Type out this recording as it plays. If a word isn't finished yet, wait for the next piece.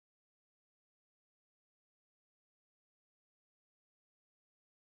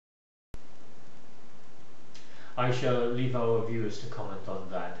I shall leave our viewers to comment on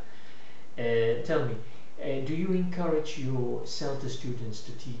that. Tell me, do you encourage your CELTA students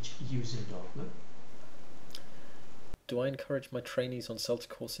to teach using dogma? Do I encourage my trainees on CELTA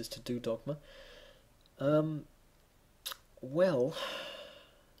courses to do dogma? Um, well,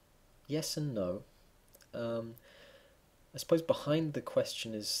 yes and no. Um, I suppose behind the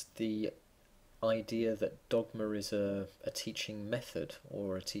question is the idea that dogma is a teaching method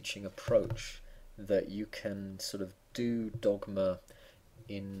or a teaching approach, that you can sort of do dogma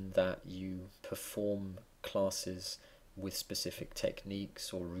in that you perform classes with specific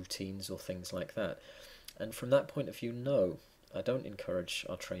techniques or routines or things like that. And from that point of view, no, I don't encourage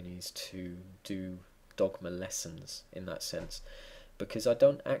our trainees to do dogma lessons in that sense, because I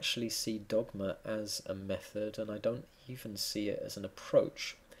don't actually see dogma as a method, and I don't even see it as an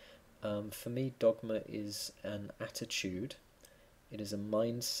approach. For me, dogma is an attitude, it is a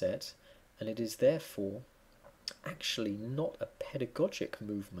mindset, and it is therefore actually not a pedagogic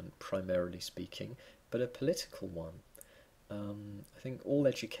movement, primarily speaking, but a political one. I think all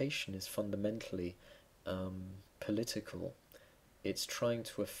education is fundamentally political. It's trying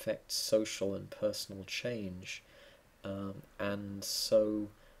to affect social and personal change, and so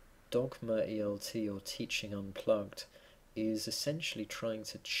dogma ELT, or teaching unplugged, is essentially trying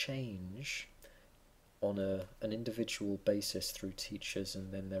to change on an individual basis through teachers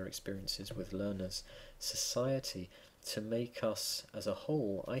and then their experiences with learners, society, to make us as a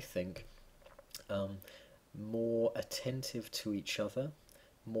whole, I think, more attentive to each other,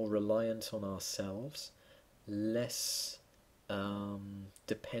 more reliant on ourselves, less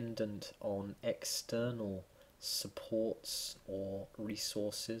dependent on external supports or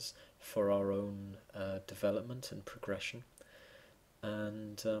resources for our own development and progression.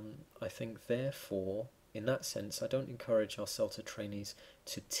 And I think, therefore, in that sense, I don't encourage our CELTA trainees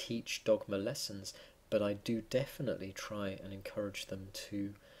to teach dogma lessons, but I do definitely try and encourage them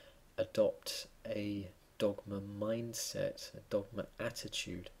to adopt a dogma mindset, a dogma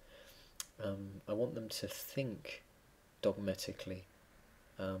attitude. I want them to think dogmatically,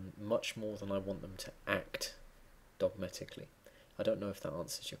 much more than I want them to act dogmatically. I don't know if that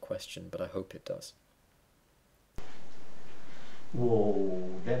answers your question, but I hope it does. Whoa,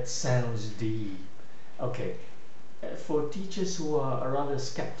 that sounds deep. Okay, for teachers who are rather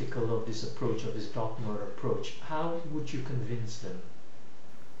skeptical of this approach, of this dogma approach, how would you convince them?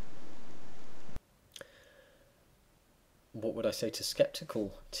 What would I say to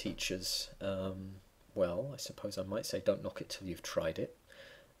skeptical teachers? Well, I suppose I might say don't knock it till you've tried it.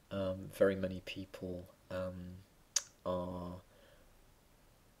 Very many people are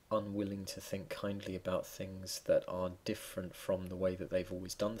unwilling to think kindly about things that are different from the way that they've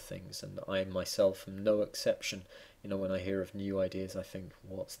always done things, and I myself am no exception. When I hear of new ideas, I think,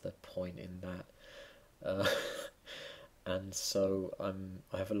 what's the point in that? Uh, and so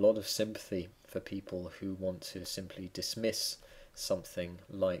I have a lot of sympathy for people who want to simply dismiss something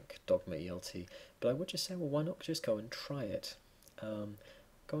like dogma ELT. But I would just say, well, why not just go and try it?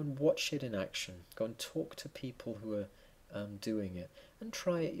 Go and watch it in action. Go and talk to people who are doing it, and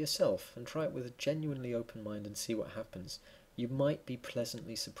try it yourself, and try it with a genuinely open mind and see what happens. You might be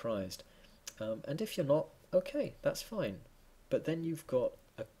pleasantly surprised. And if you're not, okay, that's fine. But then you've got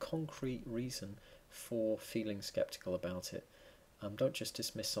a concrete reason for feeling skeptical about it. Don't just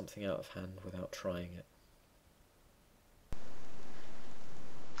dismiss something out of hand without trying it.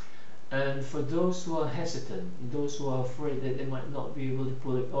 And for those who are hesitant, those who are afraid that they might not be able to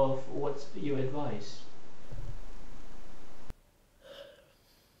pull it off, what's your advice?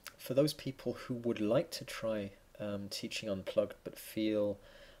 For those people who would like to try teaching unplugged but feel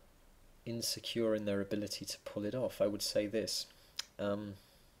insecure in their ability to pull it off, I would say this.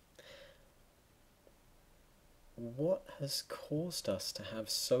 What has caused us to have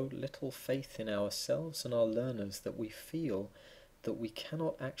so little faith in ourselves and our learners that we feel that we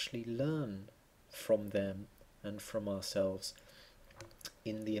cannot actually learn from them and from ourselves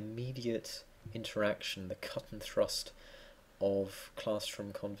in the immediate interaction, the cut and thrust of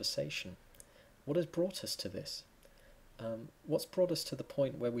classroom conversation? What has brought us to this? What's brought us to the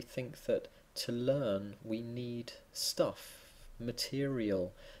point where we think that to learn we need stuff,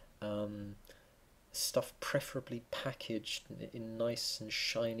 material, stuff preferably packaged in nice and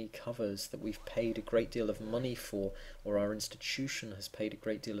shiny covers that we've paid a great deal of money for, or our institution has paid a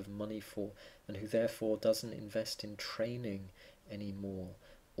great deal of money for, and who therefore doesn't invest in training anymore,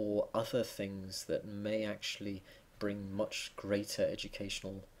 or other things that may actually bring much greater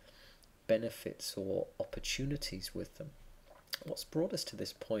educational benefits or opportunities with them. What's brought us to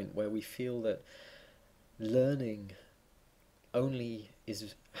this point where we feel that learning only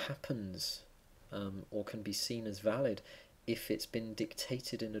happens or can be seen as valid if it's been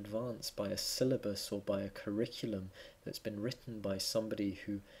dictated in advance by a syllabus or by a curriculum that's been written by somebody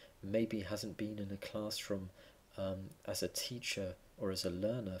who maybe hasn't been in a classroom as a teacher or as a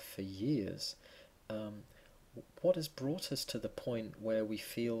learner for years. What has brought us to the point where we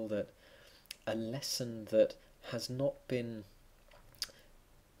feel that a lesson that has not been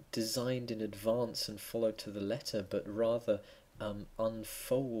designed in advance and followed to the letter, but rather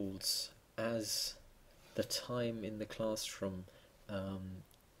unfolds as the time in the classroom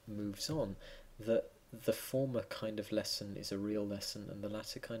moves on, that the former kind of lesson is a real lesson and the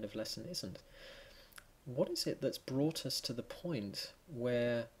latter kind of lesson isn't? What is it that's brought us to the point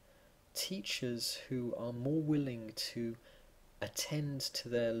where teachers who are more willing to attend to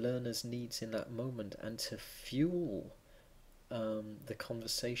their learners' needs in that moment and to fuel the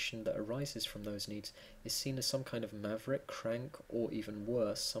conversation that arises from those needs is seen as some kind of maverick, crank, or even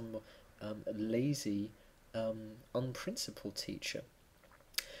worse, some lazy, unprincipled teacher?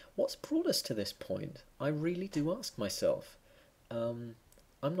 What's brought us to this point? I really do ask myself.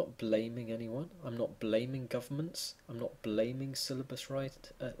 I'm not blaming anyone. I'm not blaming governments. I'm not blaming syllabus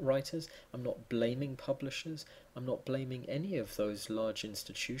writers. I'm not blaming publishers. I'm not blaming any of those large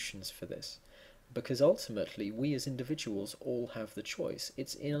institutions for this. Because ultimately, we as individuals all have the choice.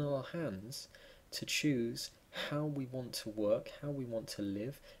 It's in our hands to choose how we want to work, how we want to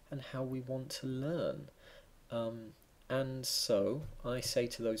live, and how we want to learn. And so, I say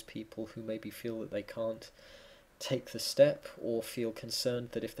to those people who maybe feel that they can't take the step or feel concerned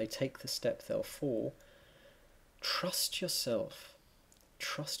that if they take the step they'll fall, trust yourself.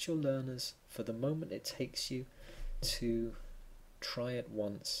 Trust your learners for the moment it takes you to try it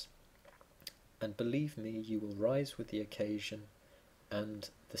once. And believe me, you will rise with the occasion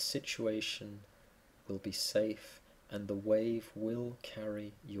and the situation will be safe and the wave will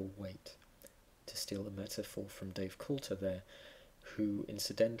carry your weight. To steal a metaphor from Dave Coulter there, who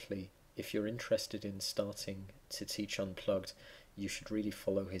incidentally, if you're interested in starting to teach unplugged, you should really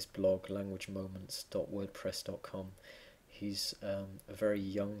follow his blog, languagemoments.wordpress.com. He's a very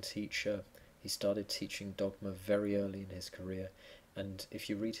young teacher. He started teaching dogma very early in his career, and if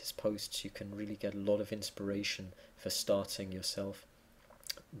you read his posts, you can really get a lot of inspiration for starting yourself.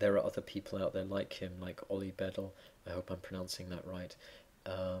 There are other people out there like him, like Ollie Bedell, I hope I'm pronouncing that right,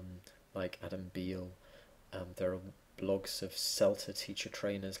 like Adam Beale. There are blogs of CELTA teacher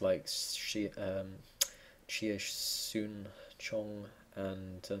trainers like Chia Soon Chong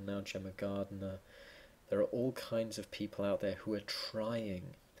and now Gemma Gardner. There are all kinds of people out there who are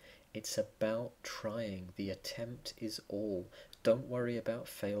trying. It's about trying. The attempt is all. Don't worry about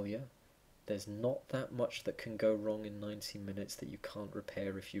failure. There's not that much that can go wrong in 90 minutes that you can't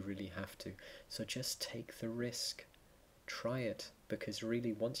repair if you really have to. So just take the risk. Try it, because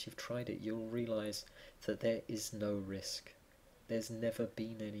really once you've tried it, you'll realize that there is no risk. There's never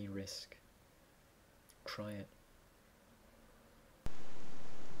been any risk. Try it.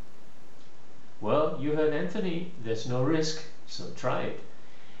 Well, you heard Anthony, there's no risk, so try it.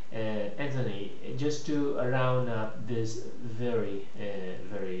 Anthony, just to round up this very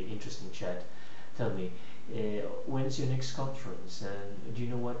interesting chat, tell me, when's your next conference, and do you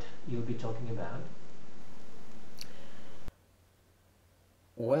know what you'll be talking about?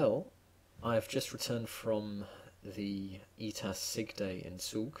 Well, I've just returned from the ETAS SIG Day in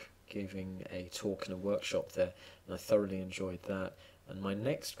Zug, giving a talk and a workshop there, and I thoroughly enjoyed that. And my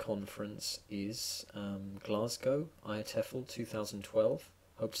next conference is Glasgow, IATEFL 2012.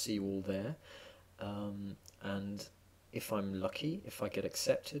 Hope to see you all there. And if I'm lucky, if I get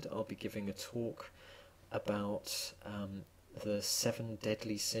accepted, I'll be giving a talk about the 7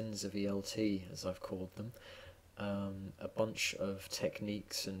 deadly sins of ELT, as I've called them. A bunch of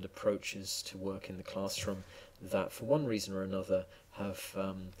techniques and approaches to work in the classroom that, for one reason or another, have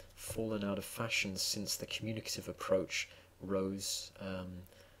fallen out of fashion since the communicative approach rose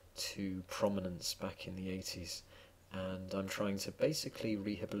to prominence back in the 80s. And I'm trying to basically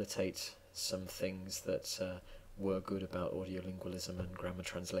rehabilitate some things that were good about audiolingualism and grammar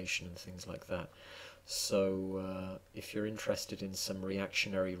translation and things like that. So if you're interested in some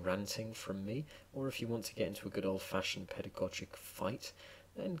reactionary ranting from me, or if you want to get into a good old-fashioned pedagogic fight,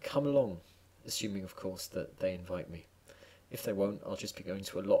 then come along, assuming of course that they invite me. If they won't, I'll just be going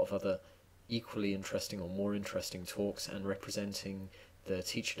to a lot of other equally interesting or more interesting talks and representing the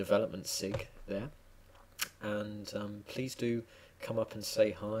teacher development SIG there. And please do come up and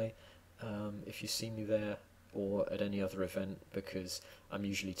say hi if you see me there or at any other event, because I'm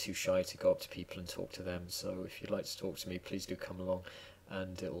usually too shy to go up to people and talk to them. So if you'd like to talk to me, please do come along,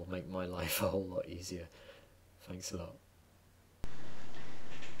 and it will make my life a whole lot easier. Thanks a lot.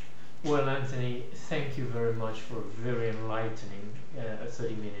 Well, Anthony, thank you very much for a very enlightening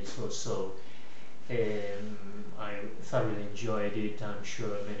 30 minutes or so. I thoroughly enjoyed it. I'm sure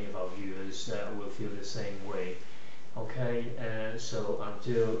many of our viewers will feel the same way. Okay, so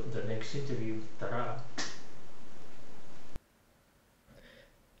until the next interview, ta-ra!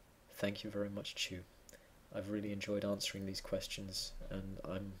 Thank you very much, Chu. I've really enjoyed answering these questions, and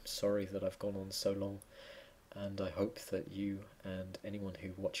I'm sorry that I've gone on so long, and I hope that you and anyone who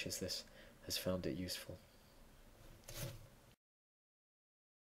watches this has found it useful.